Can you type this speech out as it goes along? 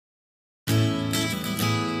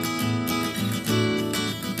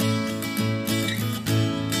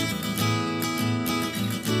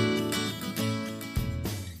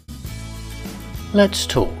Let's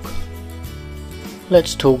talk.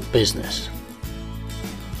 Let's talk business.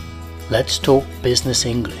 Let's talk business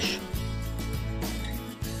English.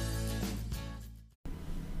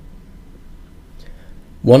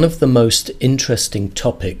 One of the most interesting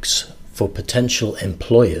topics for potential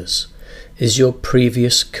employers is your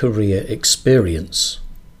previous career experience.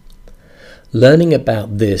 Learning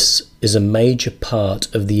about this is a major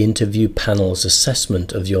part of the interview panel's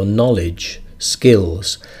assessment of your knowledge,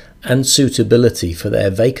 skills, and suitability for their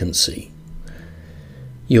vacancy.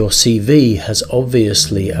 Your CV has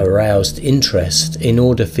obviously aroused interest in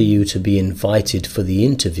order for you to be invited for the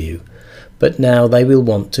interview, but now they will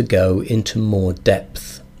want to go into more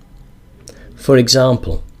depth. For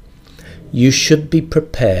example, you should be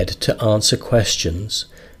prepared to answer questions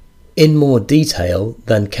in more detail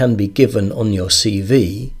than can be given on your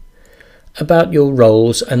CV about your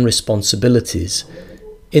roles and responsibilities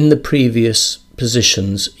in the previous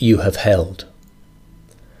positions you have held.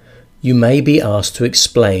 You may be asked to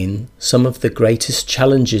explain some of the greatest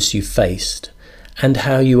challenges you faced and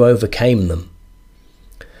how you overcame them.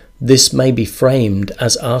 This may be framed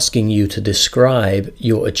as asking you to describe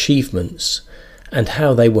your achievements and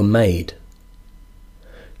how they were made.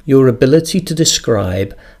 Your ability to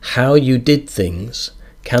describe how you did things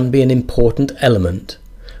can be an important element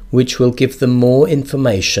which will give them more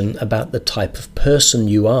information about the type of person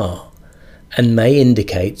you are and may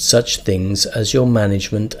indicate such things as your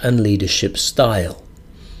management and leadership style.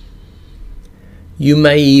 You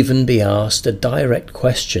may even be asked a direct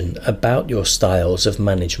question about your styles of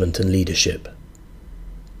management and leadership.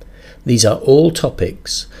 These are all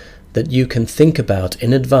topics that you can think about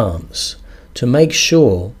in advance to make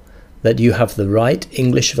sure that you have the right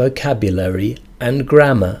English vocabulary and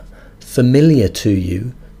grammar familiar to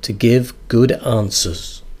you to give good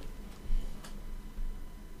answers.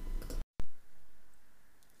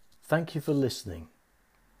 Thank you for listening.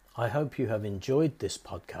 I hope you have enjoyed this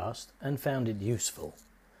podcast and found it useful.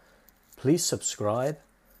 Please subscribe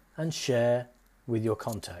and share with your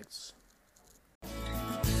contacts.